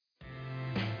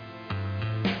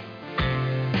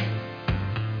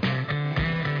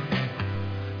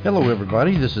Hello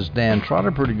everybody, this is Dan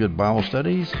Trotter, Pretty Good Bible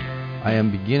Studies. I am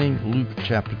beginning Luke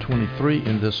chapter 23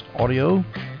 in this audio.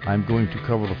 I'm going to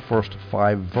cover the first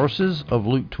 5 verses of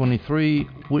Luke 23,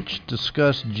 which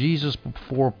discuss Jesus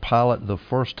before Pilate the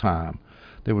first time.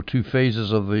 There were 2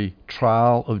 phases of the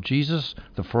trial of Jesus.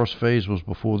 The first phase was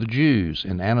before the Jews,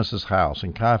 in Annas' house,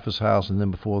 in Caiaphas' house, and then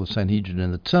before the Sanhedrin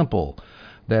in the temple.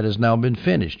 That has now been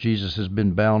finished. Jesus has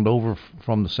been bound over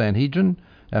from the Sanhedrin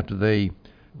after they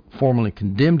formally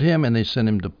condemned him, and they sent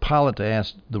him to Pilate to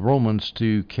ask the Romans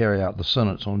to carry out the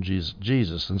sentence on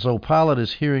Jesus. And so Pilate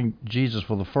is hearing Jesus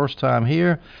for the first time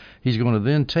here. He's going to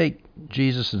then take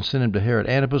Jesus and send him to Herod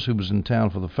Antipas, who was in town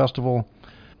for the festival.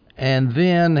 And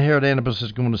then Herod Antipas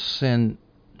is going to send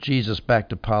Jesus back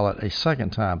to Pilate a second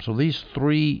time. So these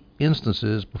 3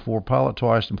 instances, before Pilate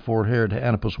twice and before Herod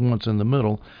Antipas once in the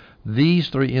middle, these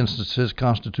 3 instances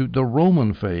constitute the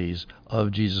Roman phase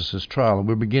of Jesus' trial, and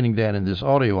we're beginning that in this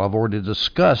audio. I've already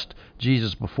discussed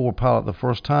Jesus before Pilate the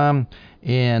first time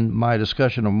in my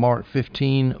discussion of Mark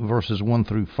 15, verses 1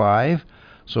 through 5,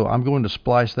 so I'm going to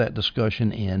splice that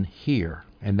discussion in here,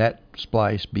 and that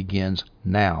splice begins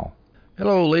now.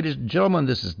 Hello, ladies and gentlemen,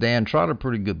 this is Dan Trotter,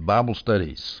 Pretty Good Bible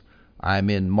Studies.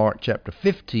 I'm in Mark chapter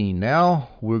 15 now.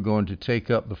 We're going to take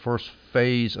up the first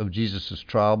phase of Jesus'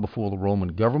 trial before the Roman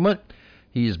government.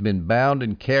 He has been bound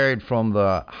and carried from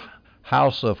the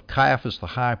house of Caiaphas the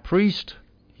high priest.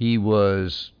 He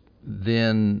was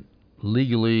then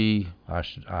legally,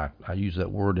 I use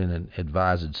that word in an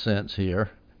advised sense here,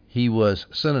 he was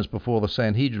sentenced before the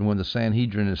Sanhedrin when the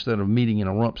Sanhedrin, instead of meeting in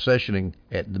a rump sessioning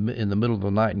in the middle of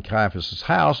the night in Caiaphas'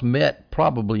 house, met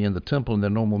probably in the temple in their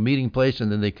normal meeting place,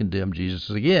 and then they condemned Jesus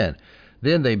again.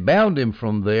 Then they bound him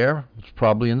from there,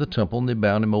 probably in the temple, and they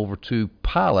bound him over to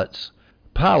Pilate's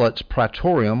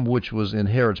praetorium, which was in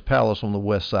Herod's palace on the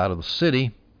west side of the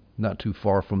city, not too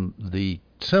far from the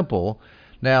temple.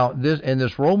 Now, in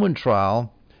this Roman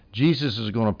trial, Jesus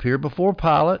is going to appear before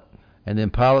Pilate, and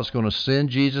then Pilate's going to send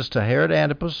Jesus to Herod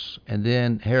Antipas, and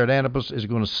then Herod Antipas is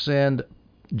going to send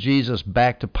Jesus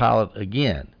back to Pilate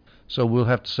again. So we'll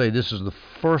have to say this is the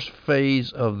first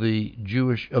phase of the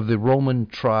Roman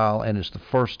trial, and it's the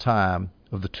first time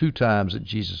of the 2 times that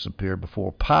Jesus appeared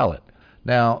before Pilate.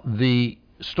 Now, the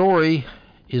story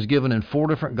is given in 4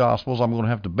 different Gospels. I'm going to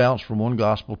have to bounce from one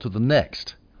Gospel to the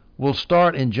next. We'll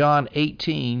start in John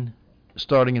 18,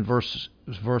 starting in verses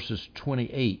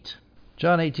 28.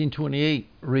 John 18:28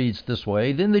 reads this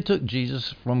way: Then they took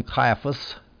Jesus from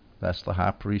Caiaphas, that's the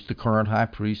high priest, the current high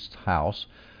priest's house.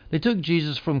 They took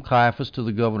Jesus from Caiaphas to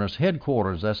the governor's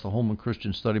headquarters. That's the Holman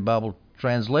Christian Study Bible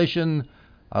translation.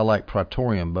 I like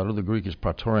praetorium better. The Greek is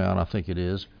praetorion, I think it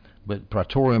is. But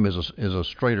praetorium is a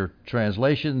straighter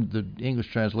translation. The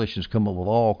English translations come up with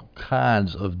all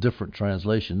kinds of different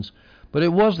translations. But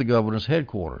it was the governor's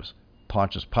headquarters.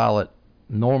 Pontius Pilate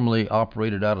normally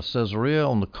operated out of Caesarea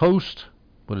on the coast,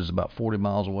 but is about 40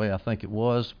 miles away, I think it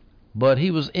was. But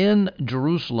he was in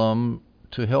Jerusalem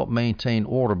to help maintain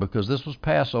order because this was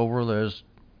Passover. There's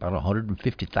about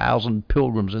 150,000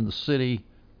 pilgrims in the city,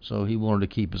 so he wanted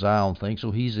to keep his eye on things,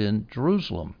 so he's in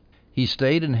Jerusalem. He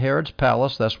stayed in Herod's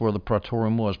palace. That's where the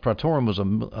praetorium was. Praetorium was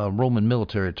a Roman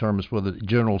military term. It's where the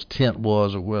general's tent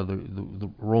was, or where the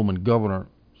Roman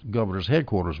governor's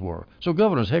headquarters were. So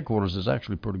governor's headquarters is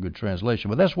actually a pretty good translation,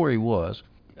 but that's where he was.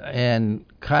 And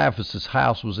Caiaphas'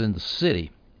 house was in the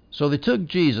city. So they took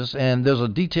Jesus, and there's a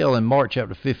detail in Mark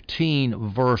chapter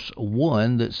 15, verse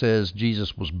 1, that says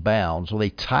Jesus was bound. So they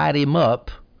tied him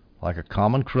up like a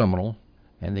common criminal,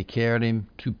 and they carried him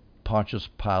to Pontius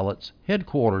Pilate's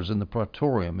headquarters in the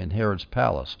praetorium in Herod's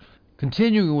palace.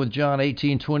 Continuing with John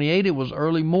 18:28, it was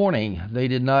early morning. They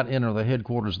did not enter the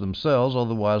headquarters themselves,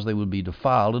 otherwise they would be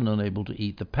defiled and unable to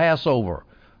eat the Passover.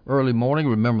 Early morning,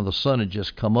 remember the sun had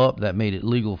just come up. That made it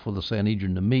legal for the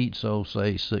Sanhedrin to meet, so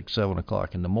say 6, 7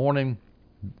 o'clock in the morning.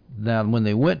 Now, when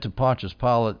they went to Pontius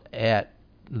Pilate at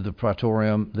the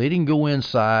praetorium, they didn't go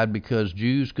inside because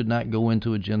Jews could not go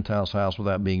into a Gentile's house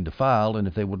without being defiled, and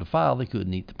if they were defiled, they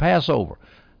couldn't eat the Passover.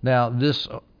 Now,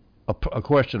 a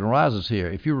question arises here.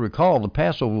 If you recall, the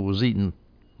Passover was eaten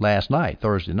last night,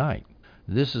 Thursday night.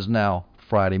 This is now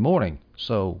Friday morning.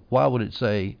 So why would it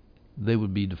say they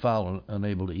would be defiled and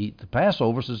unable to eat the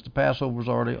Passover since the Passover is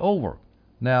already over?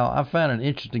 Now, I found an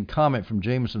interesting comment from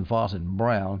Jameson, Foss, and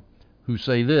Brown, who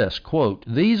say this, quote,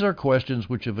 "These are questions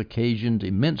which have occasioned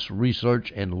immense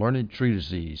research and learned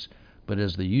treatises, but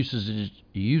as the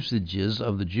usages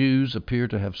of the Jews appear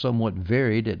to have somewhat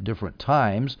varied at different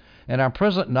times, and our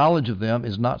present knowledge of them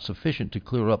is not sufficient to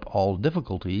clear up all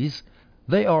difficulties,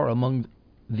 they are among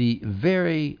the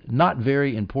not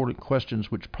very important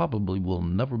questions which probably will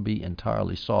never be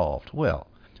entirely solved." Well,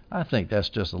 I think that's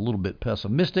just a little bit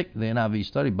pessimistic. The NIV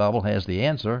Study Bible has the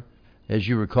answer. As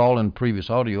you recall in previous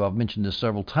audio, I've mentioned this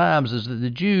several times, is that the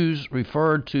Jews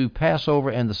referred to Passover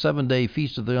and the 7-day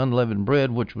Feast of the Unleavened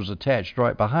Bread, which was attached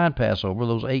right behind Passover,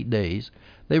 those 8 days.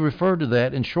 They referred to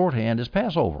that in shorthand as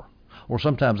Passover, or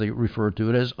sometimes they referred to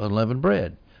it as unleavened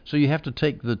bread. So you have to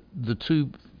take the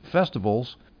two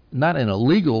festivals, not in a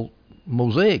legal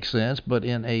Mosaic sense, but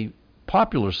in a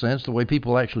popular sense, the way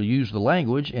people actually use the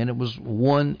language, and it was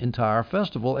one entire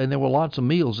festival, and there were lots of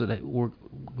meals that were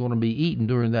going to be eaten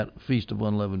during that Feast of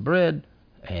Unleavened Bread,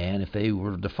 and if they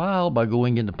were defiled by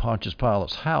going into Pontius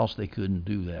Pilate's house, they couldn't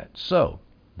do that. So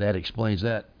that explains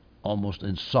that almost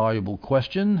insoluble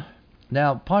question.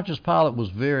 Now, Pontius Pilate was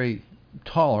very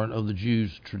tolerant of the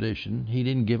Jews' tradition. He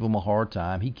didn't give them a hard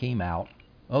time. He came out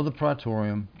of the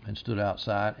praetorium and stood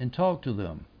outside and talked to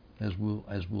them, as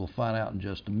we'll find out in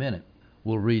just a minute.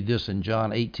 We'll read this in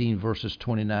John 18, verses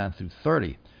 29 through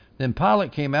 30. Then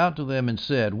Pilate came out to them and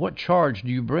said, "What charge do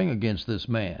you bring against this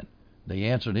man?" They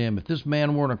answered him, "If this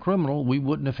man weren't a criminal, we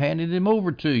wouldn't have handed him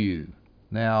over to you."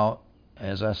 Now,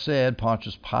 as I said,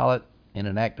 Pontius Pilate, in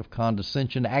an act of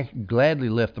condescension, gladly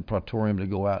left the praetorium to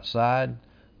go outside.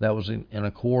 That was in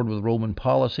accord with Roman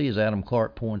policy, as Adam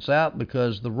Clark points out,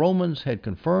 because the Romans had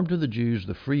confirmed to the Jews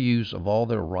the free use of all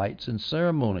their rites and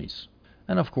ceremonies.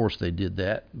 And of course they did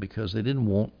that because they didn't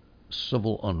want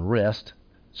civil unrest.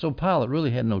 So Pilate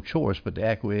really had no choice but to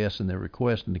acquiesce in their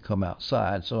request and to come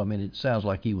outside. So, I mean, it sounds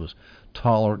like he was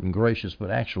tolerant and gracious,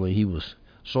 but actually he was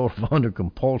sort of under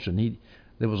compulsion.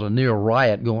 There was a near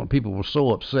riot going. People were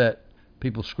so upset,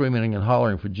 people screaming and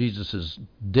hollering for Jesus'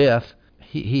 death.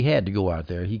 He had to go out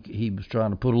there. He was trying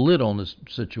to put a lid on this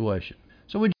situation.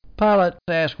 So when Pilate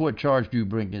asked, "What charge do you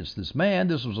bring against this man?"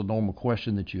 This was a normal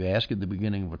question that you ask at the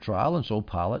beginning of a trial, and so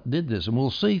Pilate did this. And we'll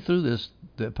see through this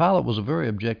that Pilate was a very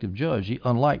objective judge.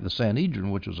 Unlike the Sanhedrin,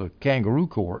 which was a kangaroo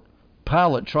court,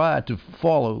 Pilate tried to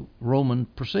follow Roman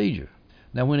procedure.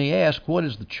 Now, when he asked, "What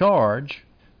is the charge?"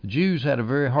 the Jews had a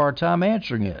very hard time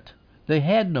answering it. They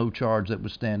had no charge that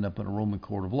would stand up in a Roman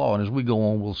court of law. And as we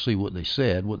go on, we'll see what they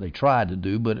said, what they tried to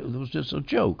do, but it was just a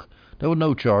joke. There were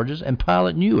no charges, and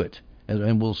Pilate knew it.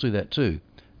 And we'll see that too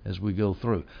as we go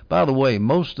through. By the way,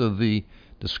 most of the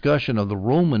discussion of the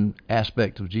Roman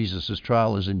aspect of Jesus'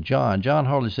 trial is in John. John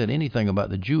hardly said anything about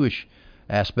the Jewish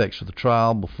aspects of the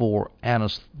trial before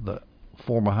Annas, the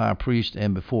former high priest,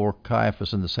 and before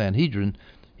Caiaphas and the Sanhedrin.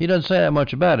 He doesn't say that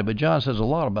much about it, but John says a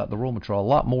lot about the Roman trial, a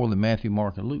lot more than Matthew,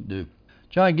 Mark, and Luke do.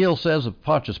 John Gill says of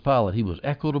Pontius Pilate, he was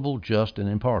equitable, just, and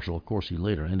impartial. Of course, he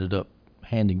later ended up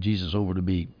handing Jesus over to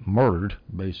be murdered,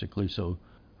 basically, so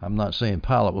I'm not saying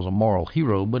Pilate was a moral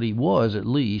hero, but he was at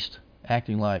least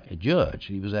acting like a judge.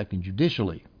 He was acting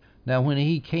judicially. Now, when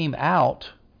he came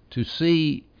out to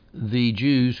see the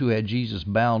Jews who had Jesus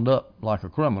bound up like a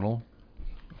criminal,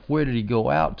 where did he go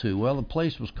out to? Well, the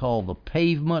place was called the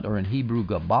Pavement, or in Hebrew,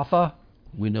 Gabbatha.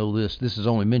 We know this. This is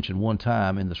only mentioned one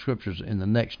time in the Scriptures in the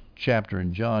next chapter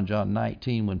in John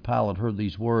 19, when Pilate heard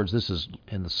these words. This is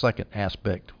in the second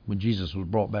aspect, when Jesus was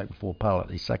brought back before Pilate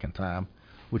a second time,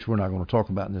 which we're not going to talk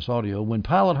about in this audio. When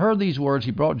Pilate heard these words,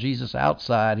 he brought Jesus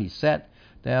outside. He sat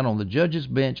down on the judge's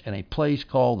bench in a place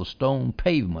called the Stone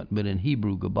Pavement, but in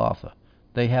Hebrew, Gabbatha.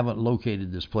 They haven't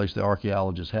located this place. The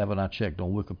archaeologists haven't. I checked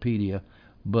on Wikipedia,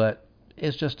 but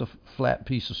it's just a flat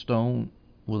piece of stone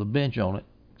with a bench on it.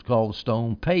 It's called the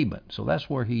Stone Pavement. So that's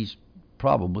where he's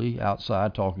probably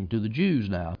outside talking to the Jews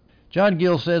now. John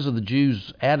Gill says of the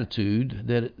Jews' attitude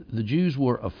that the Jews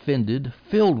were offended,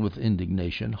 filled with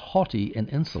indignation, haughty, and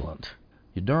insolent.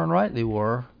 You're darn right they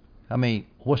were. I mean,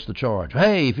 what's the charge?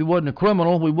 Hey, if he wasn't a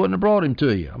criminal, we wouldn't have brought him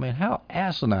to you. I mean, how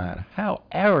asinine, how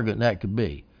arrogant that could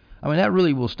be. I mean, that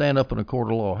really will stand up in a court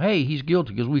of law. Hey, he's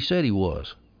guilty because we said he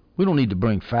was. We don't need to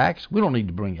bring facts. We don't need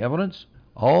to bring evidence.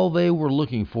 All they were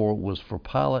looking for was for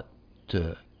Pilate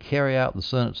to carry out the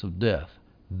sentence of death.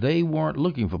 They weren't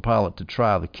looking for Pilate to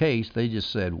try the case. They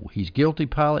just said, he's guilty,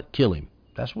 Pilate, kill him.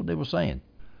 That's what they were saying.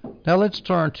 Now let's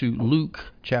turn to Luke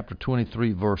chapter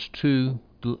 23, verse 2.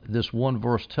 This one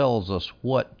verse tells us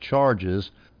what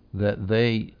charges that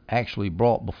they actually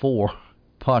brought before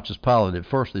Pontius Pilate. At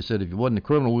first they said, if he wasn't a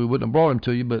criminal, we wouldn't have brought him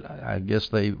to you, but I guess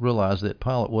they realized that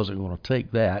Pilate wasn't going to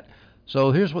take that.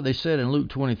 So here's what they said in Luke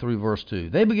 23, verse 2.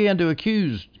 They began to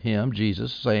accuse him,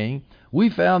 Jesus, saying, "We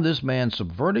found this man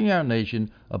subverting our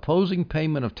nation, opposing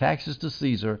payment of taxes to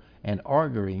Caesar, and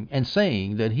arguing and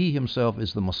saying that he himself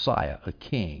is the Messiah, a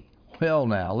king." Well,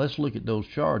 now, let's look at those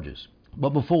charges.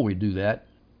 But before we do that,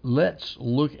 let's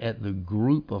look at the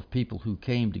group of people who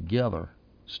came together,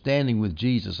 standing with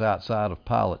Jesus outside of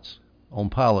on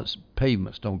Pilate's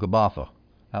pavement, Stone Gabbatha,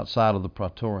 outside of the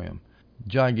praetorium.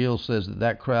 John Gill says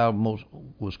that crowd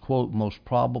was, quote, most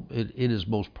probable. It is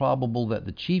most probable that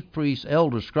the chief priests,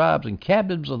 elders, scribes, and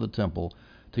captains of the temple,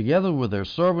 together with their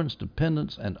servants,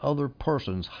 dependents, and other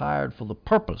persons hired for the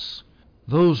purpose.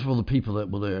 Those were the people that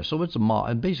were there. So it's a mob,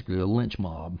 and basically a lynch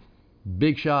mob.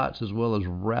 Big shots as well as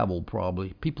rabble,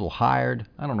 probably. People hired.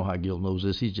 I don't know how Gill knows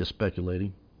this. He's just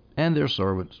speculating. And their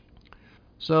servants.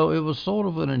 So it was sort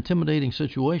of an intimidating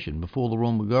situation before the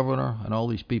Roman governor, and all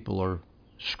these people are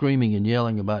screaming and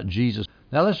yelling about Jesus.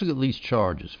 Now let's look at these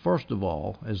charges. First of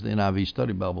all, as the NIV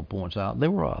Study Bible points out, they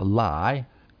were a lie.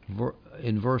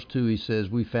 In verse 2 he says,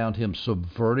 we found him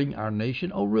subverting our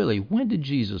nation. Oh really? When did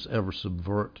Jesus ever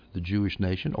subvert the Jewish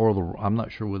nation? Or I'm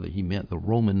not sure whether he meant the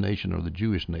Roman nation or the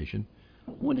Jewish nation.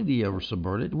 When did he ever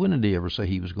subvert it? When did he ever say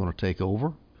he was going to take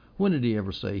over? When did he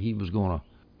ever say he was going to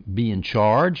be in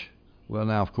charge? Well,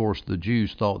 now, of course, the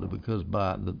Jews thought that because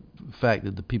by the fact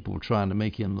that the people were trying to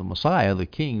make him the Messiah, the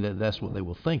king, that's what they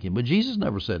were thinking. But Jesus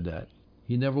never said that.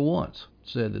 He never once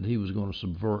said that he was going to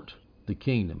subvert the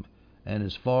kingdom. And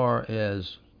as far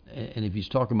as, and if he's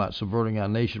talking about subverting our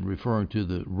nation, referring to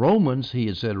the Romans, he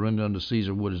had said, render unto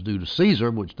Caesar what is due to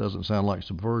Caesar, which doesn't sound like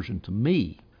subversion to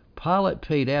me. Pilate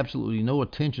paid absolutely no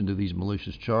attention to these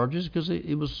malicious charges because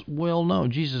it was well known.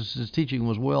 Jesus' teaching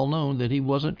was well known that he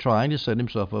wasn't trying to set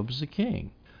himself up as a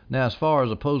king. Now, as far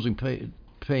as opposing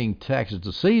paying taxes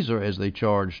to Caesar, as they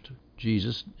charged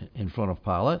Jesus in front of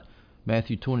Pilate,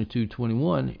 Matthew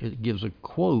 22:21, it gives a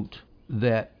quote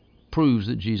that proves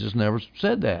that Jesus never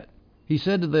said that. He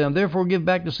said to them, therefore give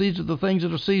back to Caesar the things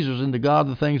that are Caesar's, and to God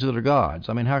the things that are God's.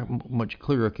 I mean, how much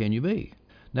clearer can you be?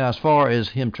 Now, as far as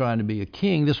him trying to be a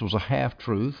king, this was a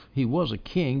half-truth. He was a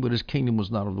king, but his kingdom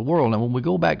was not of the world. Now, when we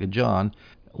go back to John,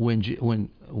 when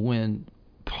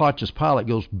Pontius Pilate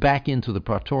goes back into the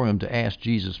praetorium to ask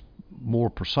Jesus more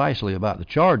precisely about the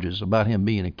charges, about him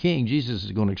being a king, Jesus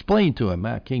is going to explain to him,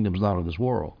 my kingdom's not of this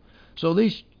world. So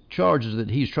these charges that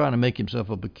he's trying to make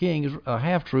himself up a king is a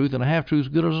half-truth, and a half-truth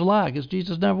is good as a lie, because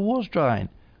Jesus never was trying.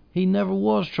 He never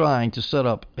was trying to set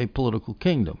up a political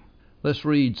kingdom. Let's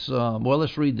read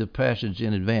the passage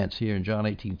in advance here in John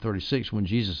 18:36. When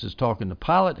Jesus is talking to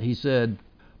Pilate, he said,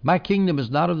 my kingdom is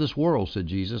not of this world, said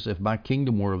Jesus. If my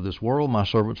kingdom were of this world, my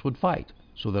servants would fight,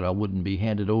 so that I wouldn't be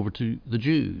handed over to the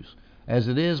Jews. As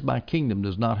it is, my kingdom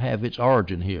does not have its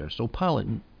origin here. So Pilate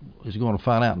is going to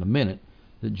find out in a minute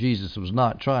that Jesus was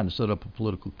not trying to set up a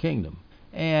political kingdom.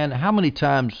 And how many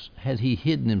times has he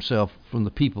hidden himself from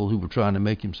the people who were trying to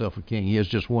make himself a king? Here's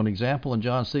just one example in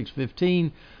John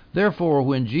 6:15. Therefore,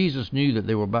 when Jesus knew that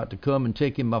they were about to come and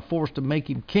take him by force to make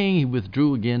him king, he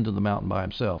withdrew again to the mountain by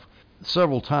himself.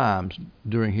 Several times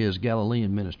during his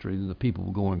Galilean ministry, the people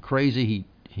were going crazy.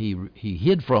 He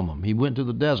hid from them. He went to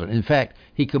the desert. In fact,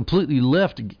 he completely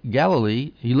left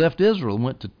Galilee. He left Israel and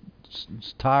went to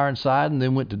Tyre and Sidon, and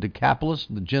then went to Decapolis,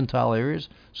 the Gentile areas,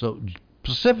 so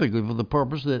specifically for the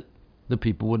purpose that the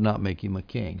people would not make him a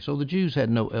king. So the Jews had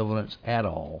no evidence at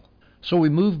all. So we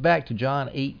move back to John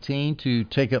 18 to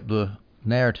take up the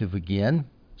narrative again,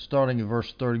 starting in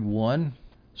verse 31.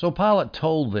 So Pilate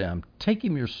told them, take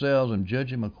him yourselves and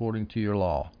judge him according to your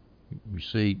law. You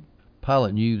see,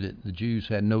 Pilate knew that the Jews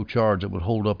had no charge that would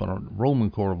hold up in a Roman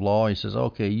court of law. He says,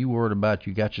 okay, you worried about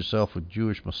you got yourself a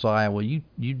Jewish Messiah. Well, you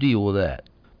deal with that.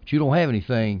 But you don't have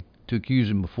anything to accuse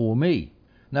him before me.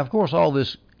 Now, of course, all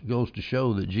this goes to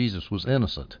show that Jesus was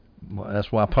innocent.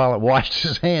 That's why Pilate washed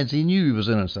his hands. He knew he was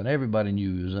innocent. Everybody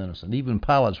knew he was innocent. Even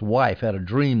Pilate's wife had a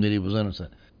dream that he was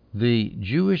innocent. The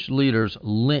Jewish leaders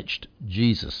lynched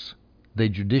Jesus. They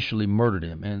judicially murdered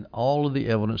him, and all of the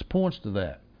evidence points to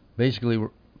that. Basically,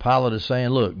 Pilate is saying,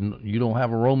 look, you don't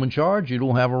have a Roman charge, you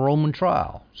don't have a Roman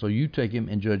trial, so you take him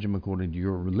and judge him according to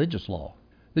your religious law.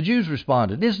 The Jews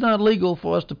responded, it's not legal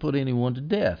for us to put anyone to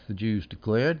death, the Jews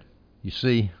declared. You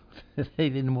see, they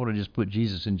didn't want to just put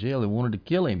Jesus in jail, they wanted to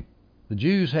kill him. The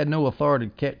Jews had no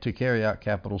authority to carry out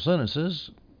capital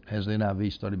sentences, as the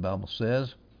NIV Study Bible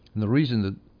says, and the reason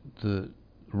that the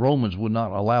Romans would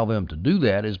not allow them to do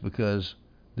that is because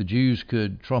the Jews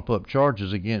could trump up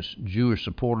charges against Jewish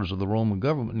supporters of the Roman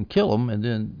government and kill them, and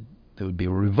then there would be a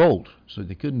revolt. So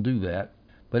they couldn't do that.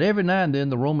 But every now and then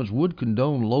the Romans would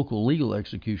condone local legal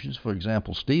executions. For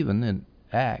example, Stephen in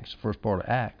Acts, first part of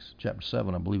Acts, chapter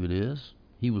 7, I believe it is.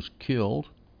 He was killed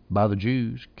by the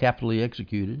Jews, capitally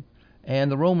executed. And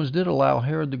the Romans did allow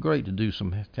Herod the Great to do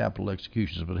some capital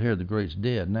executions, but Herod the Great's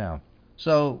dead now.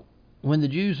 So when the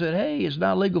Jews said, hey, it's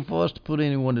not legal for us to put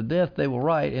anyone to death, they were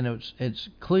right, and it's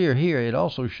clear here. It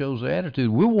also shows their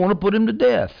attitude. We want to put him to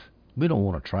death. We don't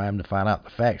want to try him to find out the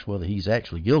facts, whether he's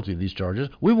actually guilty of these charges.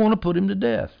 We want to put him to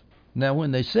death. Now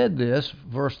when they said this,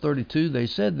 verse 32, they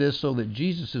said this so that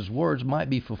Jesus' words might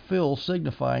be fulfilled,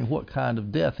 signifying what kind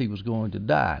of death he was going to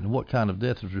die. And what kind of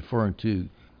death is referring to?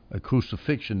 A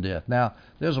crucifixion death. Now,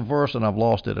 there's a verse, and I've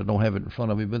lost it, I don't have it in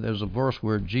front of me, but there's a verse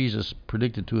where Jesus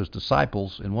predicted to his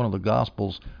disciples in one of the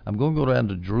Gospels, I'm going to go down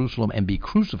to Jerusalem and be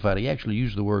crucified. He actually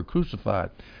used the word crucified.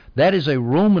 That is a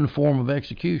Roman form of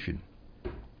execution.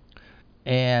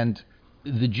 And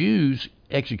the Jews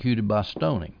executed by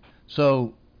stoning.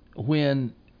 So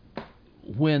when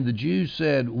the Jews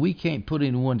said we can't put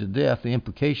anyone to death, the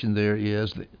implication there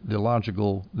is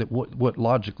what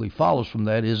logically follows from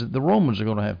that is that the Romans are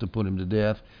going to have to put him to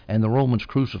death, and the Romans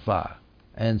crucify.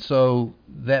 And so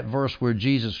that verse where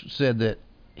Jesus said that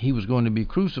he was going to be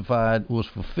crucified was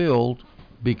fulfilled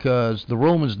because the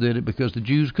Romans did it because the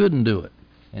Jews couldn't do it.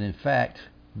 And in fact,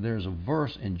 there's a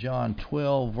verse in John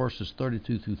 12 verses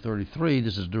 32 through 33.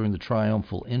 This is during the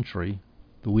triumphal entry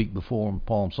the week before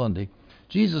Palm Sunday.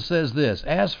 Jesus says this,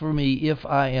 as for me, if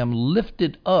I am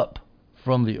lifted up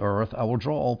from the earth, I will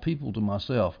draw all people to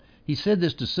myself. He said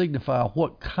this to signify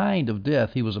what kind of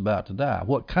death he was about to die.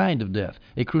 What kind of death?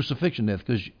 A crucifixion death,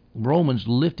 because Romans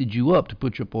lifted you up to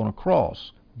put you up on a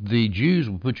cross. The Jews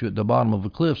would put you at the bottom of a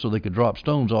cliff so they could drop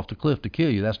stones off the cliff to kill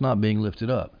you. That's not being lifted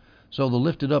up. So the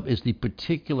lifted up is the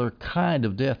particular kind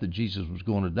of death that Jesus was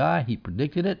going to die. He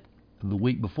predicted it the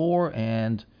week before,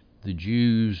 and the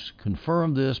Jews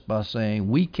confirmed this by saying,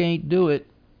 we can't do it,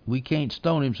 we can't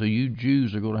stone him, so you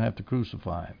Jews are going to have to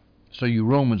crucify him. So you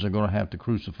Romans are going to have to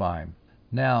crucify him.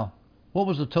 Now, what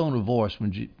was the tone of voice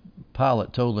when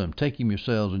Pilate told them, take him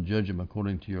yourselves and judge him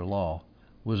according to your law?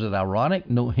 Was it ironic,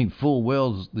 knowing full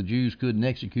well the Jews couldn't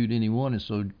execute anyone, and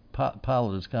so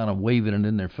Pilate is kind of waving it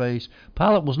in their face?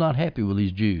 Pilate was not happy with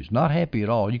these Jews, not happy at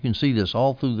all. You can see this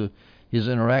all through his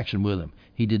interaction with them.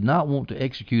 He did not want to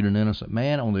execute an innocent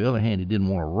man. On the other hand, he didn't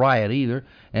want to riot either.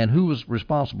 And who was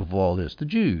responsible for all this? The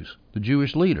Jews, the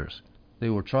Jewish leaders. They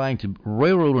were trying to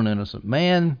railroad an innocent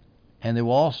man, and they were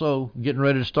also getting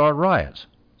ready to start riots.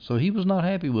 So he was not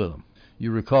happy with them. You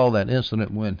recall that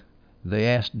incident when they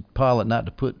asked Pilate not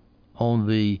to put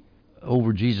on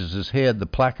over Jesus' head the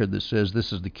placard that says,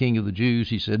 this is the King of the Jews.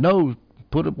 He said, no,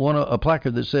 put up a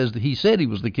placard that says that he said he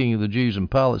was the King of the Jews. And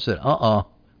Pilate said,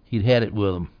 he'd had it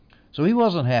with him. So he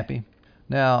wasn't happy.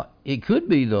 Now, it could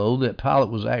be, though, that Pilate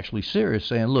was actually serious,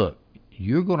 saying, look,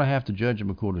 you're going to have to judge him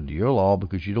according to your law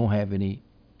because you don't have any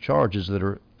charges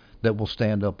that will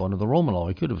stand up under the Roman law.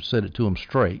 He could have said it to him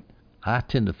straight. I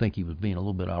tend to think he was being a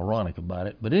little bit ironic about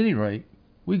it. But at any rate,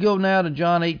 we go now to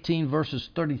John 18, verses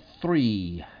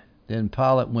 33. Then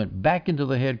Pilate went back into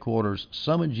the headquarters,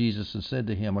 summoned Jesus, and said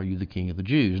to him, are you the King of the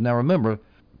Jews? Now remember,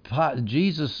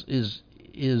 Jesus has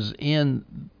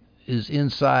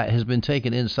been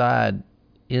taken inside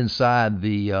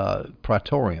the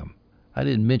praetorium. I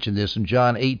didn't mention this. In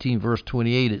John 18, verse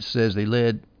 28, it says they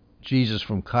led Jesus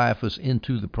from Caiaphas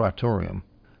into the praetorium.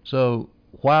 So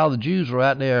while the Jews were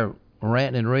out there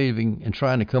ranting and raving and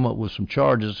trying to come up with some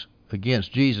charges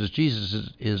against Jesus,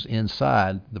 Jesus is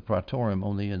inside the praetorium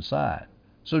on the inside.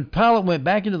 So Pilate went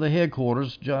back into the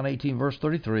headquarters, John 18, verse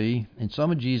 33, and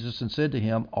summoned Jesus and said to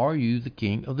him, are you the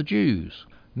King of the Jews?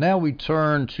 Now we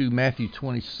turn to Matthew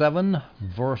 27,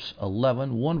 verse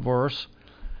 11, one verse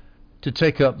to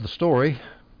take up the story.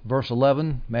 Verse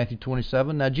 11, Matthew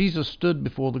 27. Now Jesus stood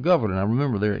before the governor. Now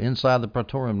remember, they're inside the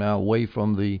praetorium now, away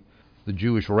from the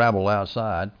Jewish rabble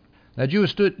outside. Now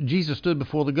Jesus stood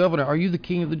before the governor. Are you the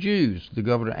King of the Jews? The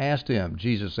governor asked him.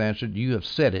 Jesus answered, you have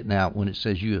said it. Now, when it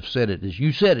says you have said it,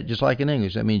 you said it just like in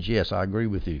English. That means, yes, I agree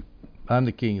with you. I'm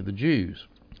the King of the Jews.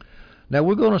 Now,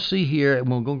 we're going to see here, and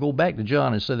we're going to go back to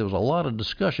John and say there was a lot of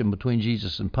discussion between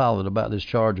Jesus and Pilate about this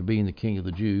charge of being the King of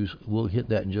the Jews. We'll hit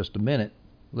that in just a minute.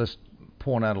 Let's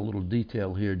point out a little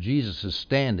detail here. Jesus is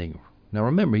standing. Now,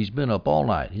 remember, he's been up all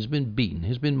night. He's been beaten.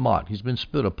 He's been mocked. He's been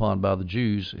spit upon by the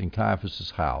Jews in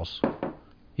Caiaphas' house.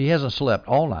 He hasn't slept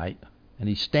all night, and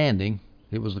he's standing.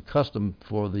 It was the custom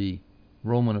for the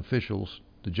Roman officials,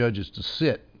 the judges, to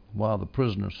sit while the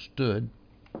prisoners stood.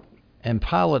 And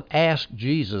Pilate asked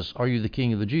Jesus, are you the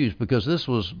King of the Jews? Because this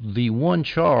was the one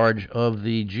charge of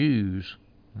the Jews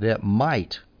that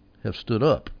might have stood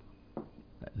up.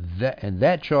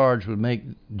 That charge would make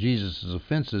Jesus'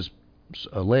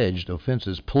 alleged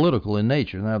offenses political in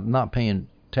nature. Now, not paying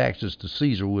taxes to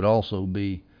Caesar would also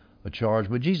be a charge,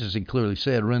 but Jesus had clearly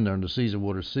said, render unto Caesar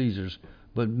what is Caesar's.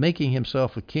 But making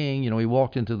himself a king, he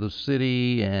walked into the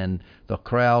city and the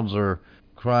crowds are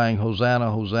crying,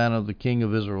 Hosanna, Hosanna, the King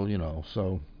of Israel,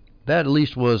 So that at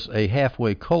least was a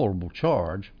halfway colorable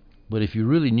charge. But if you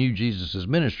really knew Jesus'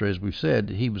 ministry, as we've said,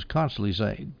 he was constantly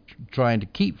trying to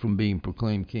keep from being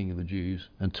proclaimed king of the Jews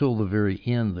until the very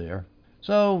end there.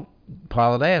 So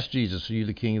Pilate asked Jesus, "Are you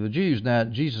the king of the Jews?" Now,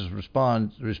 Jesus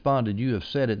responded, "You have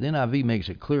said it." The NIV makes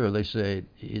it clear. They say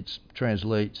it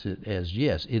translates it as,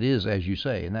 "Yes, it is as you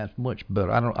say," and that's much better.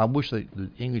 I wish the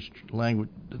English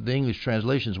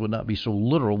translations would not be so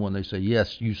literal when they say,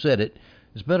 "Yes, you said it."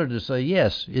 It's better to say,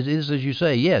 "Yes, it is as you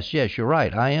say. Yes, you're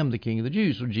right. I am the king of the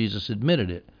Jews." So Jesus admitted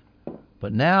it.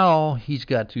 But now he's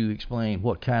got to explain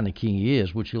what kind of king he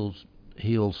is, which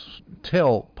he'll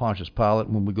tell Pontius Pilate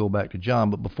when we go back to John.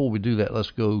 But before we do that,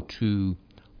 let's go to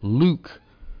Luke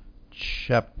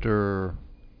chapter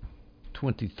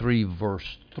 23,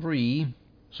 verse 3.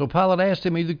 So Pilate asked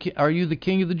him, "Are you the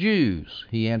king of the Jews?"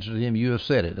 He answered him, "You have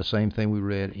said it." The same thing we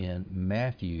read in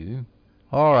Matthew.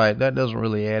 All right, that doesn't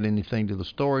really add anything to the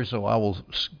story, so I will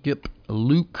skip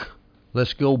Luke.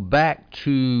 Let's go back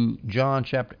to John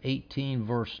chapter 18,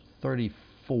 verse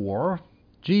 34.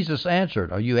 Jesus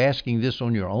answered, "Are you asking this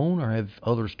on your own, or have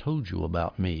others told you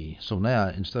about me?" So now,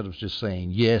 instead of just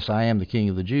saying, "Yes, I am the king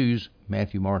of the Jews,"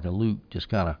 Matthew, Mark, and Luke just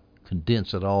kind of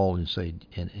condense it all and say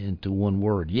into one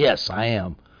word, "Yes, I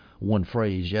am." One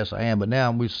phrase, "Yes, I am." But now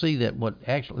we see that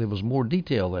there was more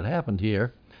detail that happened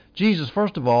here. Jesus,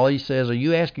 first of all, he says, "Are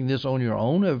you asking this on your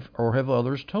own, or have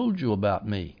others told you about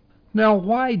me?" Now,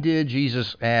 why did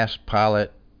Jesus ask Pilate,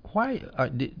 "Why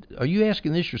are you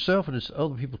asking this yourself, or does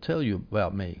other people tell you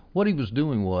about me?" What he was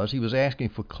doing was he was asking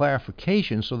for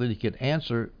clarification so that he could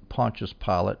answer Pontius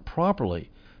Pilate properly.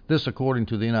 This according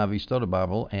to the NIV Study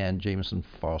Bible and Jamieson,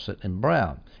 Fawcett, and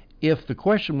Brown. If the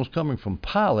question was coming from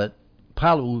Pilate,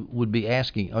 Pilate would be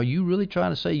asking, "Are you really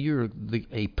trying to say you're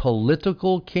a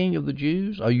political king of the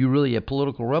Jews? Are you really a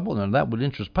political rebel?" And that would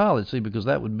interest Pilate, see, because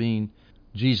that would mean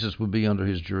Jesus would be under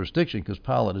his jurisdiction, because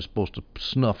Pilate is supposed to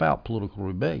snuff out political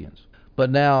rebellions. But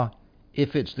now,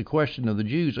 if it's the question of the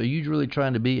Jews, are you really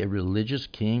trying to be a religious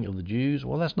king of the Jews?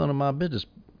 Well, that's none of my business,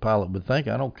 Pilate would think.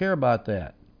 I don't care about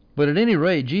that. But at any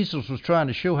rate, Jesus was trying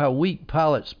to show how weak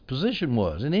Pilate's position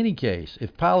was. In any case,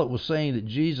 if Pilate was saying that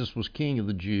Jesus was king of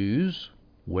the Jews,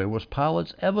 where was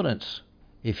Pilate's evidence?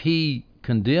 If he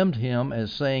condemned him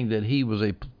as saying that he was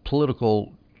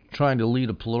trying to lead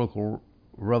a political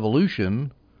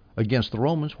revolution against the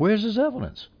Romans, where's his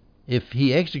evidence? If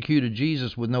he executed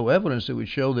Jesus with no evidence, it would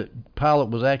show that Pilate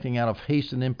was acting out of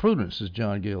haste and imprudence, as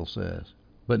John Gill says.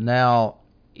 But now,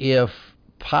 if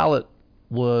Pilate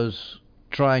was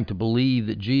trying to believe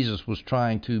that Jesus was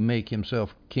trying to make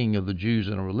himself king of the Jews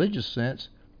in a religious sense,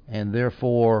 and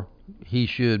therefore he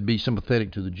should be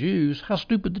sympathetic to the Jews, how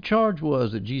stupid the charge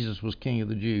was that Jesus was king of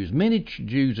the Jews. Many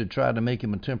Jews had tried to make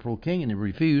him a temporal king, and he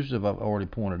refused, as I've already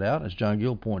pointed out, as John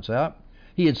Gill points out.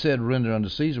 He had said, "Render unto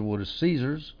Caesar what is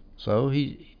Caesar's." So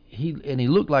he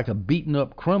looked like a beaten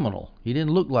up criminal. He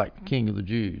didn't look like king of the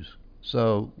Jews.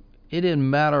 So it didn't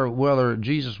matter whether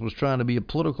Jesus was trying to be a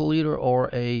political leader or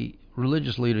a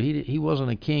religious leader. He wasn't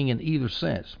a king in either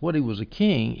sense. What he was a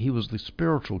king, he was the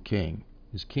spiritual king.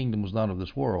 His kingdom was not of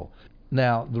this world.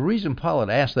 Now, the reason Pilate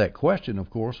asked that question, of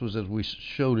course, was, as we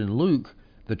showed in Luke,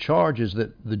 the charges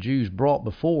that the Jews brought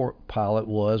before Pilate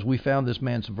was, "We found this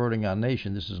man subverting our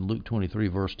nation." This is in Luke 23,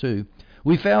 verse 2.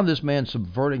 "We found this man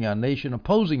subverting our nation,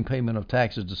 opposing payment of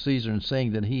taxes to Caesar, and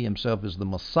saying that he himself is the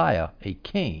Messiah, a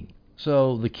king."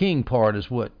 So the king part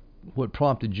is what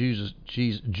prompted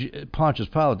Pontius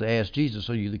Pilate to ask Jesus,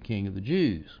 "Are you the king of the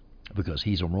Jews?" Because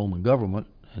he's a Roman government,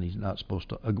 and he's not supposed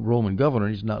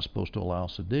to allow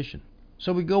sedition.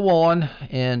 So we go on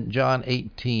in John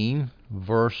 18,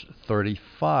 verse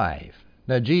 35.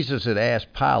 Now Jesus had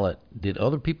asked Pilate, "Did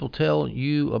other people tell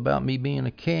you about me being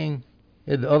a king?"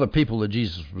 And the other people that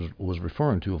Jesus was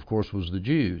referring to, of course, was the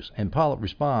Jews. And Pilate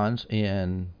responds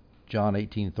in John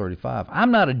 18:35,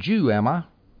 "I'm not a Jew, am I?"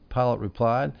 Pilate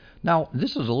replied. Now,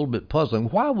 this is a little bit puzzling.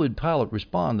 Why would Pilate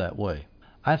respond that way?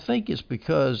 I think it's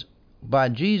because by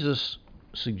Jesus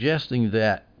suggesting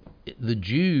that the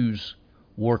Jews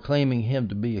were claiming him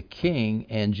to be a king,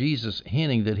 and Jesus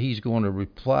hinting that he's going to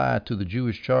reply to the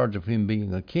Jewish charge of him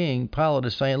being a king, Pilate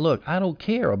is saying, "Look, I don't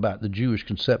care about the Jewish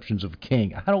conceptions of a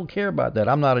king. I don't care about that.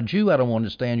 I'm not a Jew. I don't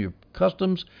understand your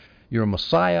customs. You're a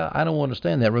Messiah. I don't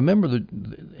understand that." Remember,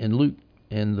 in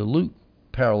the Luke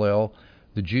parallel,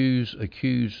 the Jews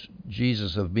accused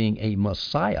Jesus of being a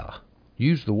Messiah.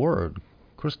 Use the word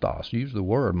Christos. Use the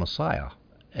word Messiah.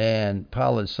 And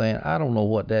Pilate's saying, "I don't know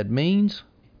what that means."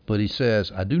 But he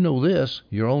says, "I do know this.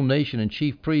 Your own nation and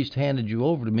chief priest handed you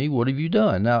over to me. What have you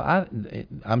done?" Now,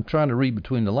 I'm trying to read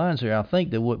between the lines here. I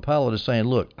think that what Pilate is saying,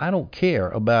 look, I don't care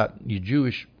about your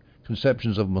Jewish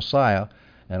conceptions of Messiah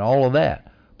and all of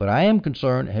that. But I am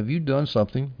concerned, have you done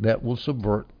something that will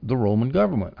subvert the Roman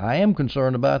government? I am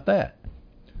concerned about that.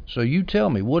 So you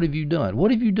tell me, what have you done? What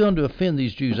have you done to offend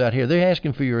these Jews out here? They're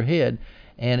asking for your head,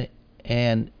 and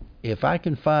if I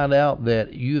can find out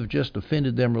that you have just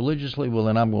offended them religiously, well,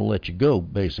 then I'm going to let you go,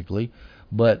 basically.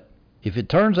 But if it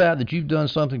turns out that you've done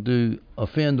something to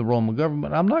offend the Roman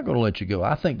government, I'm not going to let you go.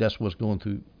 I think that's what's going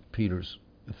through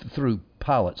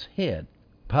Pilate's head.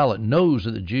 Pilate knows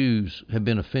that the Jews have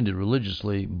been offended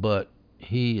religiously, but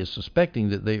he is suspecting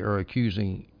that they are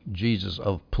accusing Jesus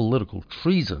of political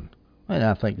treason. And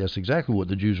I think that's exactly what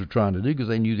the Jews were trying to do, because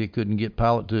they knew they couldn't get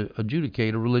Pilate to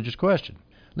adjudicate a religious question.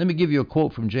 Let me give you a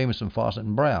quote from Jamieson, Fausset,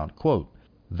 and Brown. Quote,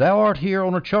 "Thou art here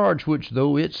on a charge which,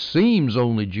 though it seems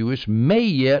only Jewish, may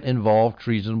yet involve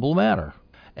treasonable matter.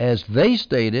 As they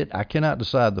state it, I cannot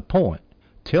decide the point.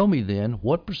 Tell me then,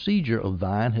 what procedure of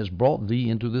thine has brought thee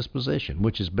into this position?"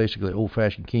 Which is basically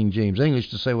old-fashioned King James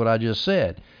English to say what I just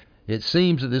said. It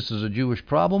seems that this is a Jewish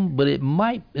problem, but it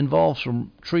might involve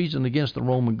some treason against the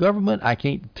Roman government. I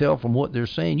can't tell from what they're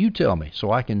saying. You tell me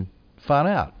so I can find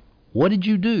out. What did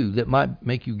you do that might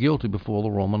make you guilty before the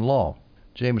Roman law?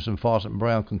 Jamieson, Fausset, and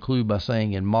Brown conclude by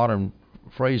saying, in modern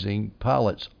phrasing,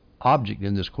 Pilate's object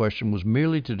in this question was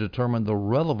merely to determine the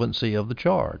relevancy of the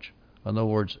charge. In other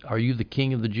words, are you the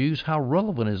king of the Jews? How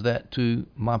relevant is that to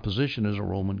my position as a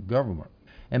Roman government?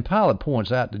 And Pilate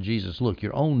points out to Jesus, look,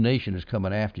 your own nation is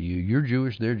coming after you. You're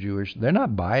Jewish, they're Jewish. They're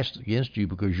not biased against you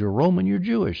because you're Roman, you're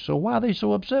Jewish. So why are they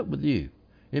so upset with you?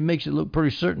 It makes it look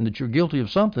pretty certain that you're guilty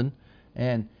of something.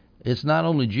 And it's not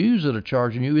only Jews that are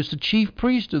charging you, it's the chief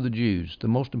priest of the Jews, the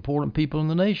most important people in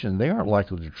the nation. They aren't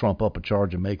likely to trump up a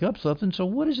charge and make up something. So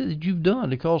what is it that you've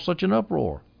done to cause such an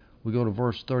uproar? We go to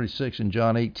verse 36 in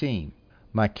John 18.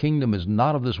 "My kingdom is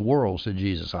not of this world," said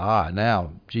Jesus.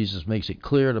 Now Jesus makes it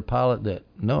clear to Pilate that,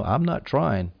 no, I'm not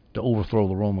trying to overthrow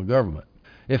the Roman government.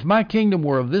 "If my kingdom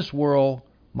were of this world,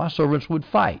 my servants would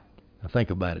fight." Now think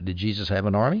about it. Did Jesus have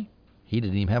an army? He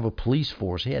didn't even have a police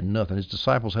force. He had nothing. His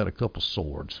disciples had a couple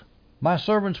swords. "My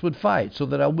servants would fight so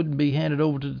that I wouldn't be handed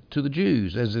over to the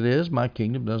Jews. As it is, my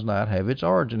kingdom does not have its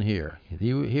origin here."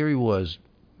 Here he was,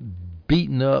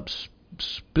 beaten up,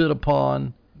 spit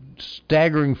upon,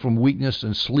 staggering from weakness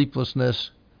and sleeplessness.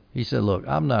 He said, look,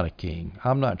 I'm not a king.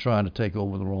 I'm not trying to take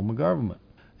over the Roman government.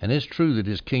 And it's true that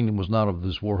his kingdom was not of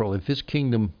this world. If his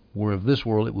kingdom were of this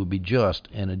world, it would be just,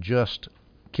 and a just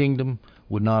kingdom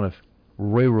would not have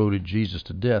railroaded Jesus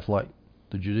to death like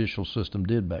the judicial system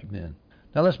did back then.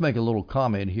 Now let's make a little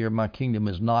comment here. My kingdom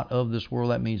is not of this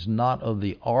world. That means not of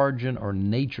the origin or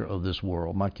nature of this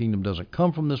world. My kingdom doesn't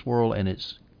come from this world, and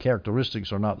its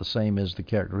characteristics are not the same as the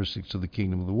characteristics of the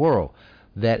kingdom of the world.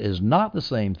 That is not the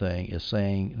same thing as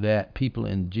saying that people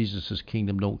in Jesus'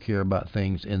 kingdom don't care about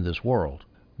things in this world.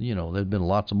 You know, there's been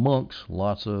lots of monks,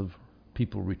 lots of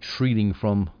people retreating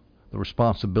from the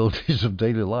responsibilities of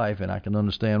daily life, and I can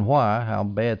understand why, how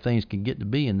bad things can get to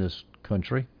be in this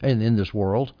country and in this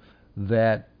world,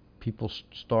 that people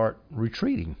start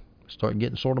retreating, start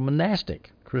getting sort of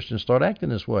monastic. Christians start acting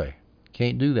this way.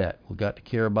 Can't do that. We've got to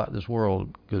care about this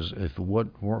world, because if it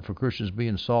weren't for Christians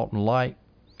being salt and light,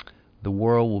 the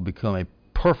world will become a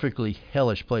perfectly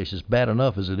hellish place. It's bad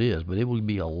enough as it is, but it will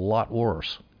be a lot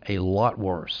worse. A lot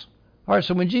worse. All right,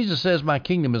 so when Jesus says, my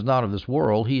kingdom is not of this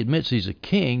world, he admits he's a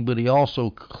king, but he also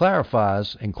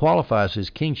clarifies and qualifies his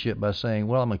kingship by saying,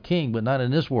 well, I'm a king, but not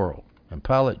in this world. And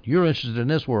Pilate, you're interested in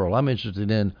this world. I'm interested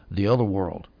in the other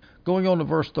world. Going on to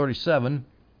verse 37,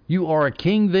 "You are a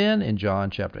king then?" in John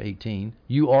chapter 18.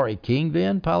 "You are a king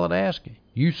then?" Pilate asked.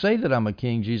 "You say that I'm a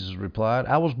king," Jesus replied.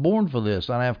 "I was born for this,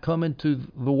 and I have come into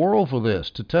the world for this,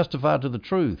 to testify to the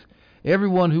truth.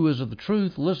 Everyone who is of the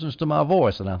truth listens to my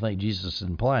voice." And I think Jesus is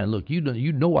implying, look, you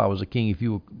know I was a king if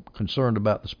you were concerned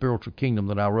about the spiritual kingdom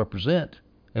that I represent.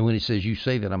 And when he says, you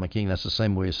say that I'm a king, that's the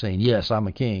same way as saying, yes, I'm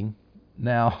a king.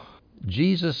 Now,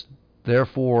 Jesus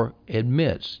therefore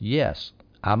admits, yes,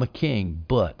 I'm a king,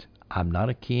 but I'm not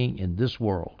a king in this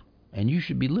world. And you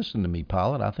should be listening to me,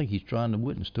 Pilate. I think he's trying to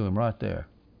witness to him right there.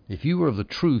 If you were of the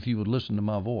truth, you would listen to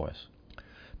my voice.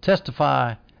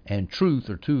 Testify and truth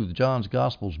are two of John's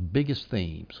Gospel's biggest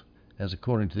themes, as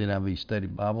according to the NIV Study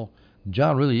Bible.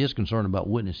 John really is concerned about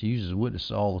witness. He uses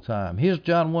witness all the time. Here's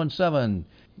John 1:7.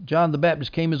 John the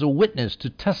Baptist came as a witness to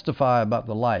testify about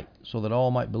the light, so that all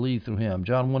might believe through him.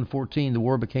 John 1:14, the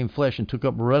Word became flesh and took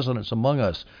up residence among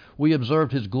us. We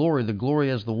observed his glory, the glory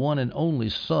as the one and only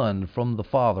Son from the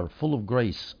Father, full of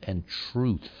grace and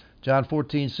truth. John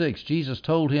 14:6, Jesus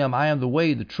told him, I am the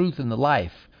way, the truth, and the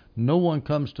life. No one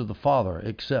comes to the Father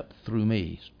except through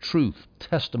me. Truth,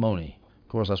 testimony. Of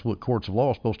course, that's what courts of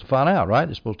law are supposed to find out, right?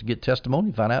 They're supposed to get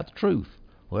testimony, find out the truth.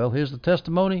 Well, here's the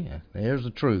testimony, and here's the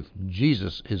truth.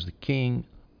 Jesus is the king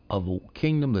of a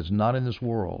kingdom that's not in this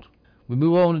world. We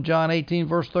move on to John 18,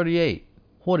 verse 38.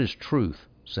 What is truth?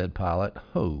 Said Pilate.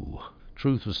 Oh,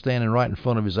 truth was standing right in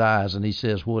front of his eyes, and he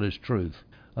says, what is truth?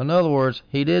 In other words,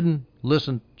 he didn't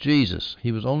listen to Jesus.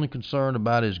 He was only concerned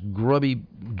about his grubby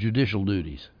judicial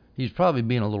duties. He's probably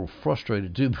being a little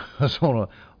frustrated too, because on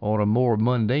a more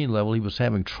mundane level, he was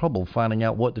having trouble finding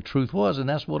out what the truth was, and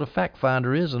that's what a fact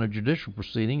finder is in a judicial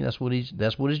proceeding. That's what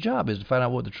his job is, to find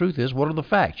out what the truth is. What are the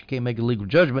facts? You can't make a legal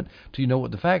judgment till you know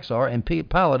what the facts are, and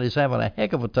Pilate is having a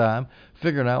heck of a time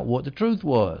figuring out what the truth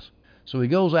was. So he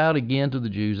goes out again to the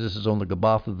Jews. This is on the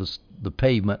Gabbatha, the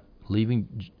pavement, leaving.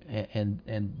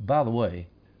 And by the way,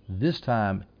 this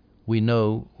time we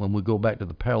know, when we go back to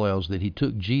the parallels, that he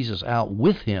took Jesus out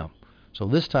with him. So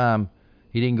this time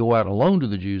he didn't go out alone to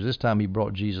the Jews. This time he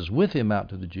brought Jesus with him out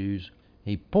to the Jews.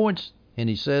 He points and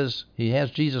he says, he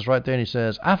has Jesus right there, and he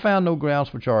says, I found no grounds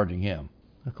for charging him.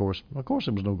 Of course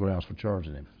there was no grounds for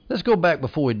charging him. Let's go back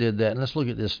before he did that, and let's look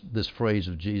at this phrase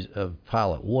of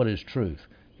Pilate. What is truth?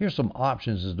 Here's some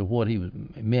options as to what he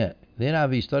meant. The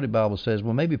NIV Study Bible says,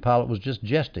 well, maybe Pilate was just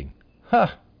jesting.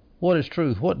 What is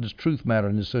truth? What does truth matter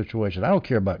in this situation? I don't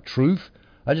care about truth.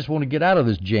 I just want to get out of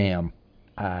this jam.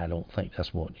 I don't think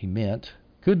that's what he meant.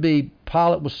 Could be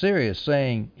Pilate was serious,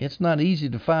 saying, it's not easy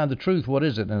to find the truth. What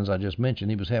is it? And as I just mentioned,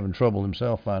 he was having trouble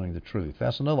himself finding the truth.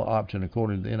 That's another option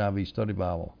according to the NIV Study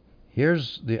Bible.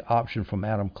 Here's the option from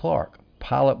Adam Clark.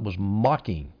 Pilate was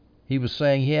mocking. He was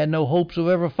saying he had no hopes of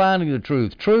ever finding the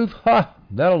truth. Truth?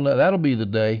 That'll be the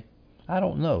day. I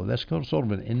don't know. That's sort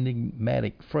of an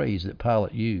enigmatic phrase that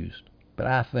Pilate used. But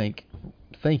I think,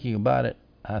 thinking about it,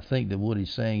 I think that what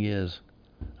he's saying is,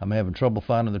 I'm having trouble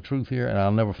finding the truth here, and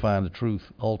I'll never find the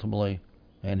truth ultimately.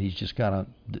 And he's just kind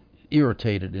of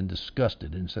irritated and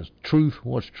disgusted and says, truth?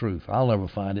 What's truth? I'll never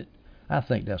find it. I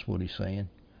think that's what he's saying.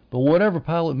 But whatever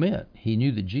Pilate meant, he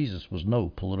knew that Jesus was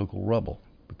no political rebel,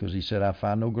 because he said, I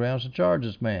find no grounds to charge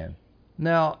this man.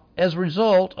 Now, as a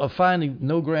result of finding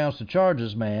no grounds to charge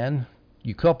this man,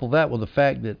 you couple that with the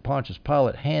fact that Pontius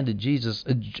Pilate handed Jesus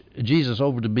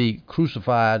over to be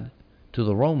crucified to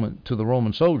the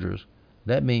Roman soldiers.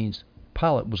 That means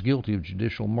Pilate was guilty of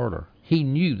judicial murder. He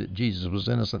knew that Jesus was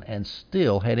innocent and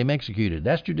still had him executed.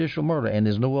 That's judicial murder, and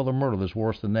there's no other murder that's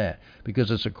worse than that,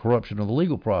 because it's a corruption of the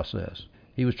legal process.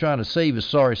 He was trying to save his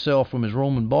sorry self from his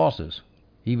Roman bosses,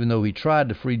 even though he tried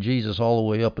to free Jesus all the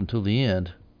way up until the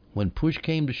end. When push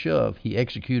came to shove, he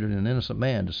executed an innocent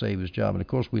man to save his job. And of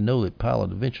course, we know that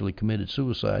Pilate eventually committed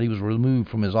suicide. He was removed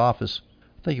from his office,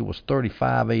 I think it was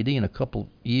 35 AD, in a couple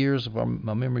years, if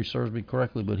my memory serves me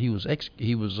correctly. But he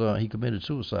committed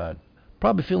suicide,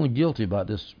 probably feeling guilty about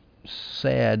this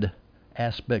sad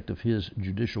aspect of his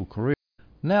judicial career.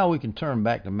 Now we can turn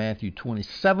back to Matthew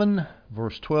 27,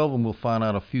 verse 12, and we'll find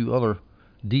out a few other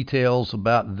details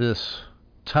about this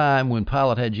time when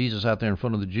Pilate had Jesus out there in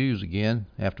front of the Jews again,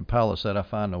 after Pilate said, I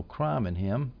find no crime in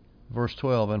him. Verse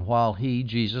 12, and while he,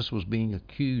 Jesus, was being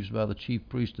accused by the chief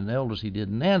priests and elders, he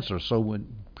didn't answer. So when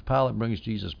Pilate brings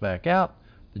Jesus back out,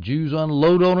 the Jews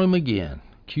unload on him again,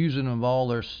 accusing him of all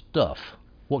their stuff.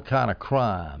 What kind of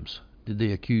crimes did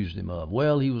they accuse him of?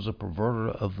 Well, he was a perverter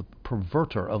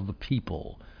of the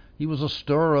people. He was a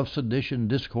stirrer of sedition,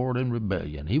 discord, and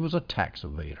rebellion. He was a tax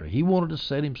evader. He wanted to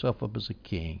set himself up as a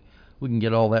king. We can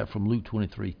get all that from Luke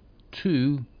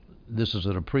 23:2. This is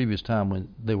at a previous time when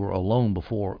they were alone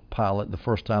before Pilate, the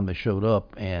first time they showed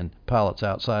up, and Pilate's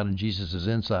outside and Jesus is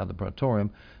inside the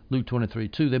praetorium. Luke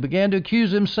 23:2. They began to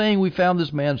accuse him, saying, we found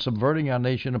this man subverting our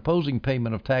nation, opposing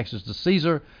payment of taxes to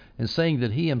Caesar, and saying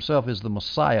that he himself is the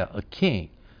Messiah, a king.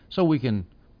 So we can,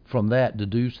 from that,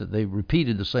 deduce that they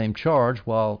repeated the same charge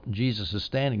while Jesus is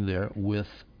standing there with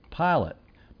Pilate.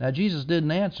 Now, Jesus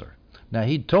didn't answer. Now,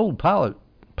 he'd told Pilate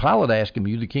asked him,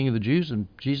 you the king of the Jews? And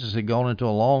Jesus had gone into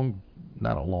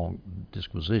not a long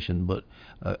disquisition, but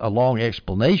a long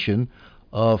explanation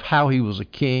of how he was a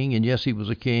king, and yes, he was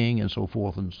a king, and so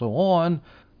forth and so on.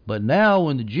 But now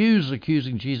when the Jews are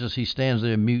accusing Jesus, he stands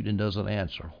there mute and doesn't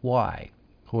answer. Why?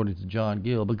 According to John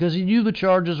Gill, because he knew the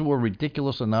charges were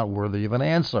ridiculous and not worthy of an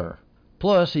answer.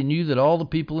 Plus, he knew that all the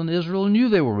people in Israel knew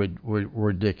they were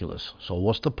ridiculous. So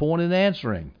what's the point in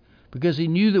answering? Because he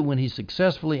knew that when he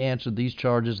successfully answered these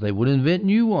charges, they would invent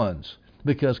new ones.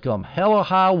 Because come hell or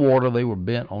high water, they were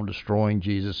bent on destroying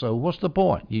Jesus. So what's the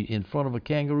point? In front of a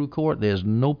kangaroo court, there's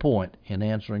no point in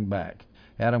answering back.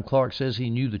 Adam Clark says he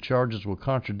knew the charges were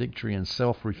contradictory and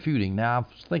self-refuting. Now, I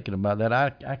was thinking about that.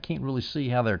 I can't really see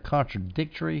how they're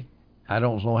contradictory. I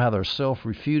don't know how they're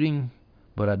self-refuting,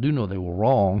 but I do know they were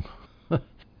wrong.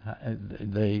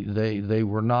 They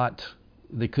were not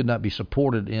they could not be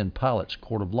supported in Pilate's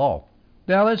court of law.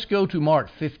 Now let's go to Mark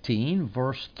 15,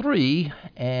 verse 3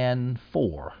 and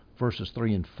 4, verses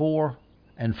 3 and 4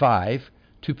 and 5,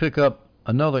 to pick up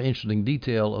another interesting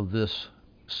detail of this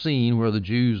scene where the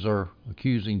Jews are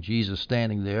accusing Jesus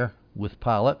standing there with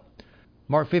Pilate.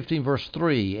 Mark 15, verse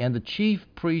 3, and the chief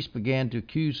priests began to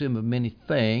accuse him of many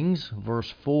things.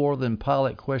 Verse 4, then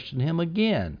Pilate questioned him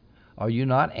again. Are you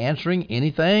not answering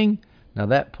anything? Now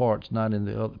that part's not in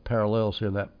the other parallels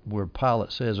here, that where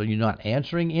Pilate says, are you not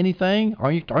answering anything?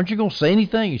 Aren't you going to say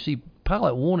anything? You see,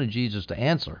 Pilate wanted Jesus to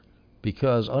answer,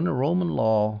 because under Roman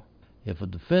law, if a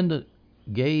defendant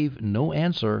gave no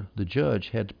answer, the judge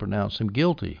had to pronounce him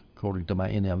guilty, according to my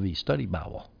NIV study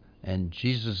Bible. And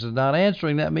Jesus is not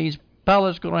answering. That means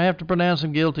Pilate's going to have to pronounce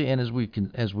him guilty. And as we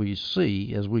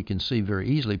can see very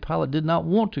easily, Pilate did not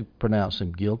want to pronounce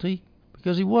him guilty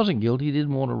because he wasn't guilty. He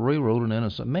didn't want to railroad an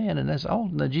innocent man, and that's all.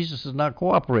 Now Jesus is not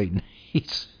cooperating.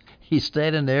 He's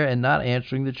standing there and not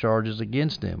answering the charges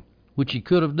against him, which he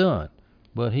could have done,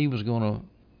 but he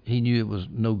knew it was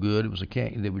no good. It was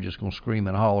they were just going to scream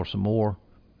and holler some more.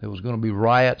 There was going to be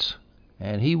riots,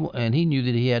 and he knew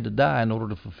that he had to die in order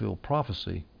to fulfill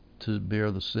prophecy to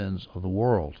bear the sins of the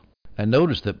world. And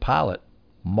notice that Pilate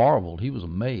marveled. He was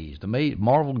amazed.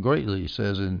 Marveled greatly, he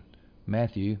says in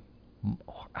Matthew.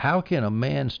 How can a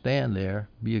man stand there,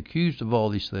 be accused of all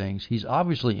these things? He's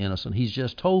obviously innocent. He's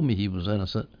just told me he was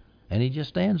innocent, and he just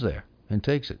stands there and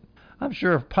takes it. I'm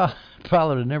sure if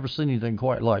Pilate had never seen anything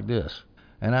quite like this,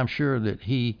 and I'm sure that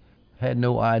he had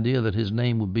no idea that his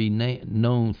name would be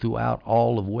known throughout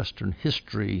all of Western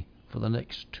history for the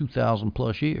next 2,000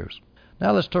 plus years.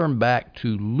 Now let's turn back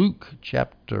to Luke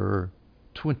chapter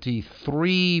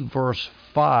 23, verse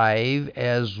 5,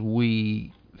 as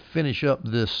we finish up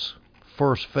this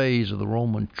first phase of the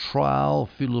Roman trial.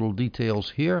 A few little details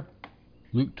here.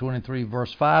 Luke 23,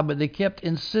 verse 5, but they kept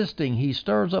insisting. He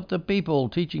stirs up the people,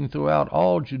 teaching throughout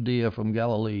all Judea from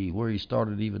Galilee, where he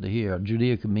started even to here.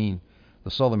 Judea could mean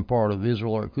the southern part of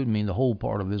Israel, or it could mean the whole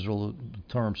part of Israel.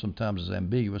 The term sometimes is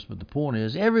ambiguous, but the point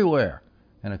is everywhere.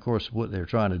 And, of course, what they're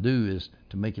trying to do is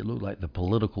to make it look like the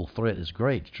political threat is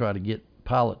great, to try to get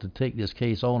Pilate to take this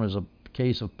case on as a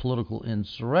case of political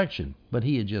insurrection. But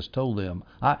he had just told them,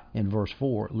 in verse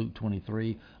 4, Luke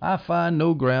 23, I find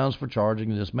no grounds for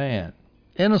charging this man.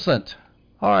 Innocent.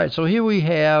 All right, so here we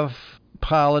have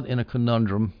Pilate in a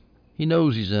conundrum. He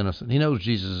knows he's innocent. He knows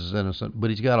Jesus is innocent,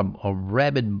 but he's got a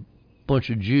rabid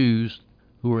bunch of Jews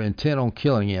who are intent on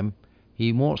killing him.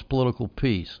 He wants political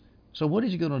peace. So what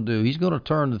is he going to do? He's going to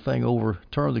turn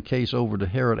the case over to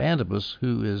Herod Antipas,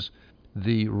 who is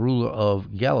the ruler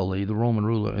of Galilee, the Roman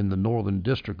ruler in the northern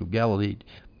district of Galilee.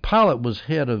 Pilate was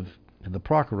head of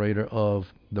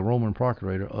the Roman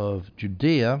procurator of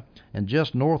Judea, and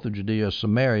just north of Judea,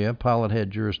 Samaria, Pilate had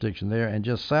jurisdiction there, and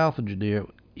just south of Judea,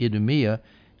 Idumea,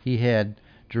 he had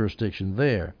jurisdiction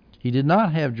there. He did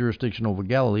not have jurisdiction over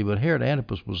Galilee, but Herod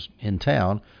Antipas was in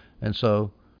town, and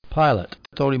so Pilate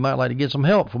thought he might like to get some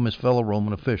help from his fellow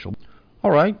Roman official.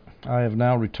 All right, I have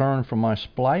now returned from my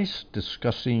splice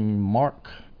discussing Mark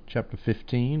chapter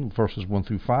 15, verses 1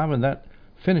 through 5, and that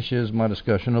finishes my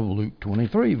discussion of Luke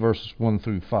 23, verses 1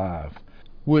 through 5,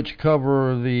 which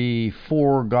cover the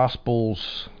four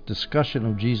Gospels' discussion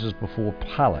of Jesus before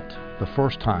Pilate the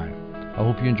first time. I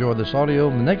hope you enjoyed this audio.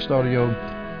 In the next audio,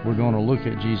 we're going to look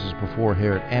at Jesus before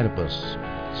Herod Antipas.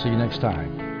 See you next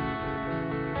time.